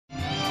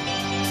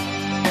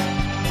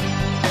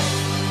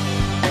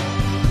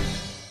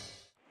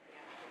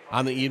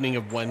On the evening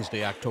of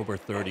Wednesday, October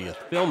 30th,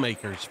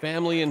 filmmakers,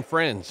 family, and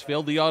friends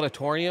filled the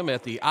auditorium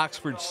at the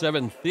Oxford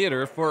 7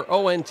 Theater for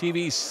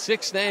ONTV's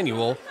 6th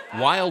annual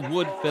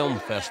Wildwood Film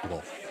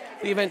Festival.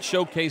 The event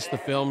showcased the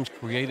films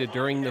created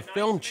during the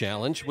Film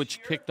Challenge,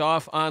 which kicked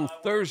off on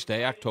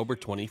Thursday, October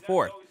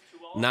 24th.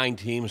 9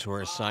 teams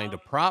were assigned a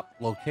prop,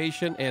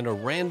 location, and a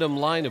random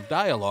line of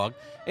dialogue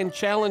and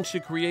challenged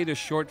to create a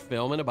short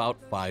film in about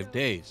 5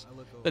 days.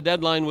 The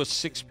deadline was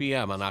 6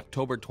 p.m. on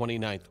October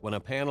 29th, when a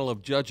panel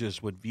of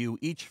judges would view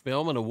each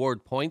film and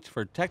award points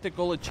for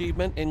technical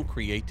achievement and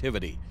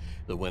creativity.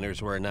 The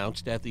winners were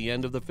announced at the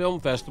end of the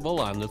film festival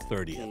on the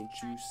 30th.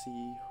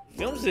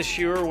 Films this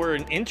year were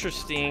an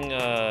interesting,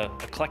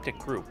 eclectic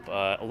group.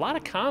 A lot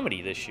of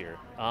comedy this year.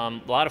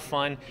 A lot of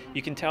fun.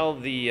 You can tell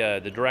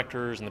the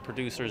directors and the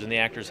producers and the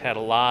actors had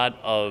a lot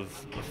of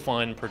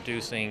fun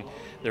producing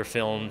their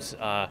films.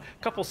 A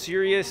couple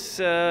serious,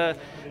 storylines,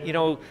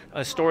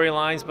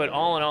 but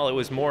all in all, it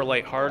was more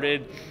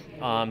lighthearted.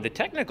 The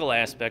technical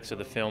aspects of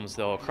the films,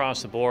 though,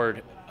 across the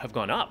board have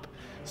gone up.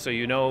 So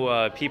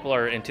people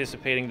are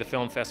anticipating the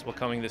film festival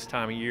coming this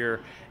time of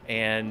year,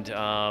 and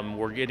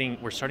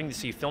we're starting to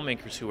see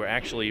filmmakers who are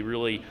actually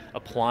really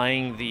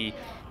applying the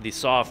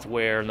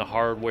software and the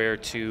hardware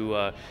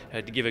to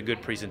give a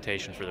good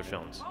presentation for their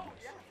films.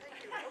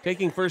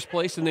 Taking first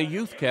place in the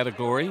youth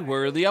category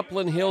were the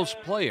Upland Hills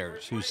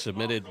Players, who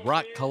submitted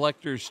Rock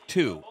Collectors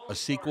 2, a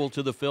sequel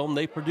to the film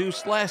they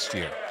produced last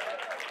year.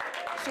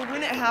 So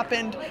when it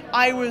happened,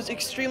 I was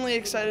extremely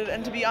excited,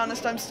 and to be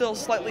honest, I'm still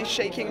slightly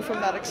shaking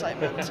from that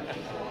excitement.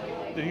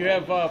 Did you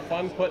have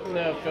fun putting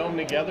the film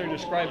together?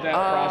 Describe that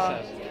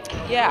process.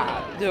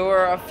 Yeah, there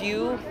were a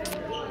few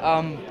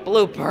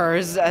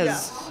bloopers,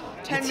 as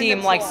the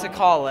team likes to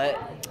call it.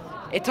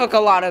 It took a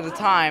lot of the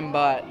time,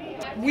 but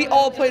we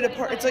all played a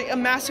part. It's like a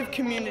massive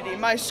community.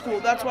 My school,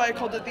 that's why I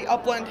called it the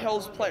Upland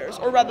Hills Players,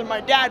 or rather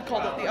my dad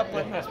called it the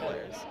Upland Hills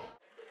Players.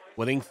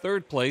 Winning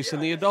third place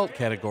in the adult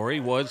category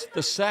was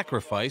The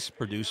Sacrifice,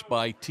 produced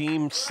by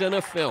Team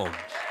Cine Films.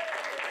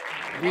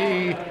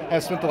 We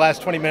have spent the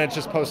last 20 minutes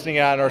just posting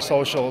it on our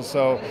socials,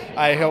 so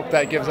I hope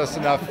that gives us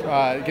enough,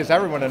 gives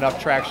everyone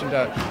enough traction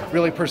to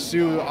really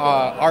pursue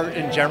art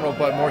in general,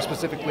 but more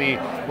specifically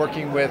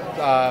working with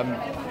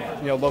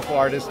local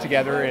artists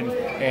together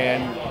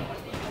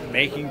and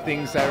making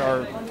things that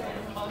are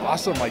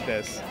awesome like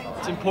this.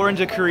 It's important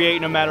to create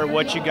no matter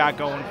what you got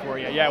going for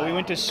you. Yeah, we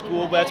went to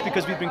school, but that's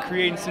because we've been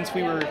creating since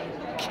we were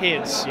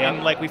kids. Yep.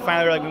 And we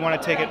finally were we want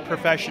to take it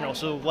professional.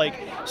 So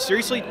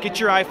seriously, get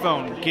your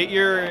iPhone, get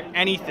your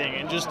anything,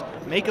 and just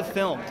make a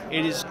film.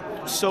 It is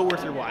so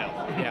worth your while.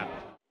 Yeah.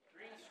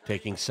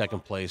 Taking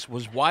second place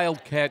was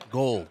Wildcat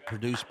Gold,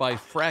 produced by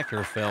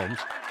Fracker Films.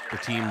 The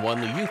team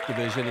won the youth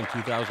division in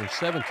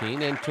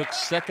 2017 and took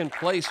second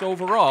place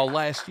overall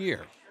last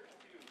year.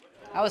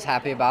 I was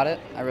happy about it.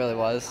 I really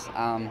was.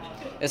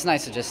 It's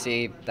nice to just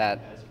see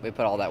that we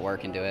put all that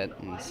work into it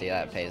and see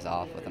that it pays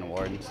off with an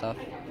award and stuff.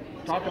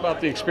 Talk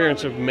about the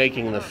experience of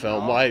making the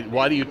film.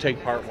 Why do you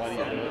take part? Why do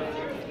you do it?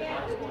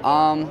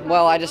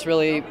 Well, I just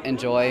really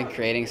enjoy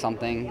creating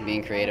something,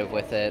 being creative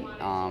with it,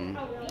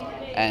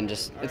 and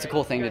just it's a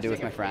cool thing to do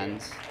with my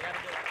friends.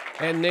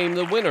 And named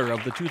the winner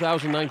of the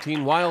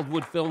 2019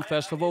 Wildwood Film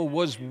Festival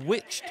was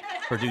Witched,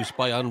 produced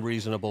by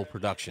Unreasonable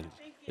Productions.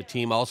 The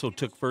team also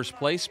took first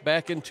place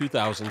back in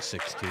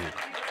 2016.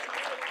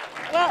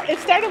 Well, it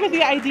started with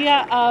the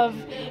idea of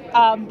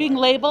being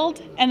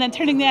labeled and then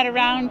turning that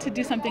around to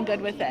do something good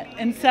with it.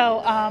 And so,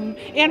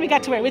 and we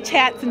got to wear witch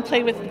hats and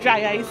play with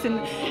dry ice. And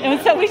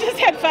so we just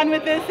had fun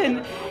with this,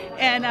 and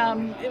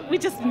we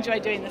just enjoy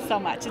doing this so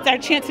much. It's our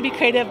chance to be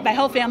creative. My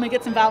whole family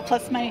gets involved,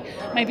 plus my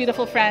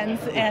beautiful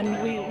friends,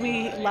 and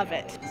we love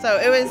it. So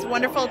it was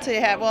wonderful to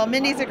have,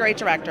 Mindy's a great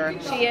director.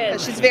 She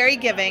is. She's very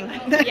giving.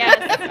 Yes.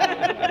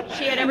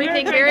 She had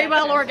everything very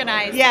well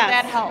organized. Yes. So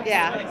that helped.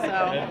 Yeah.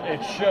 So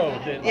It showed,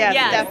 didn't it? yes,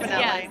 Yes, definitely.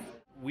 yes.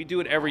 We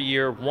do it every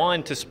year,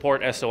 one, to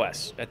support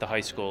SOS at the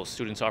high school,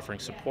 students offering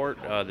support,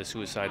 the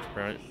suicide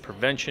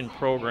prevention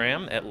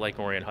program at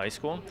Orion High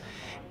School.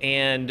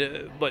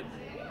 But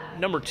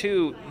number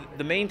two,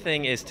 the main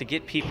thing is to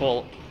get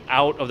people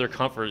out of their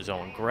comfort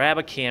zone. Grab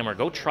a camera,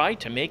 go try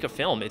to make a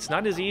film. It's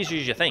not as easy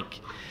as you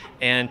think.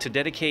 And to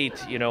dedicate,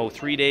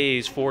 3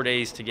 days, 4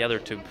 days together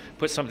to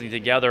put something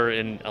together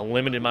in a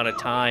limited amount of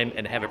time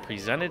and have it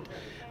presented,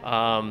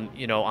 on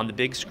the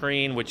big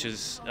screen, which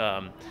is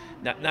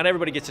not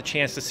everybody gets a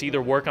chance to see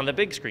their work on the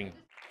big screen.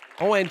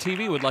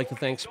 ONTV would like to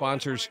thank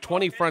sponsors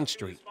 20 Front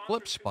Street,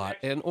 Flip Spot,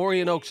 and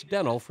Orion Oaks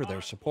Dental for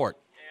their support.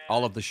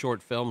 All of the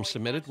short films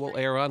submitted will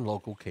air on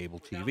local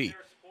cable TV.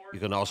 You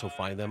can also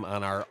find them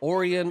on our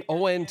Orion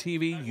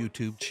ONTV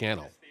YouTube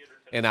channel.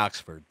 In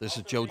Oxford, this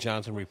is Joe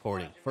Johnson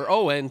reporting for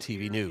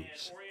ONTV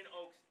News.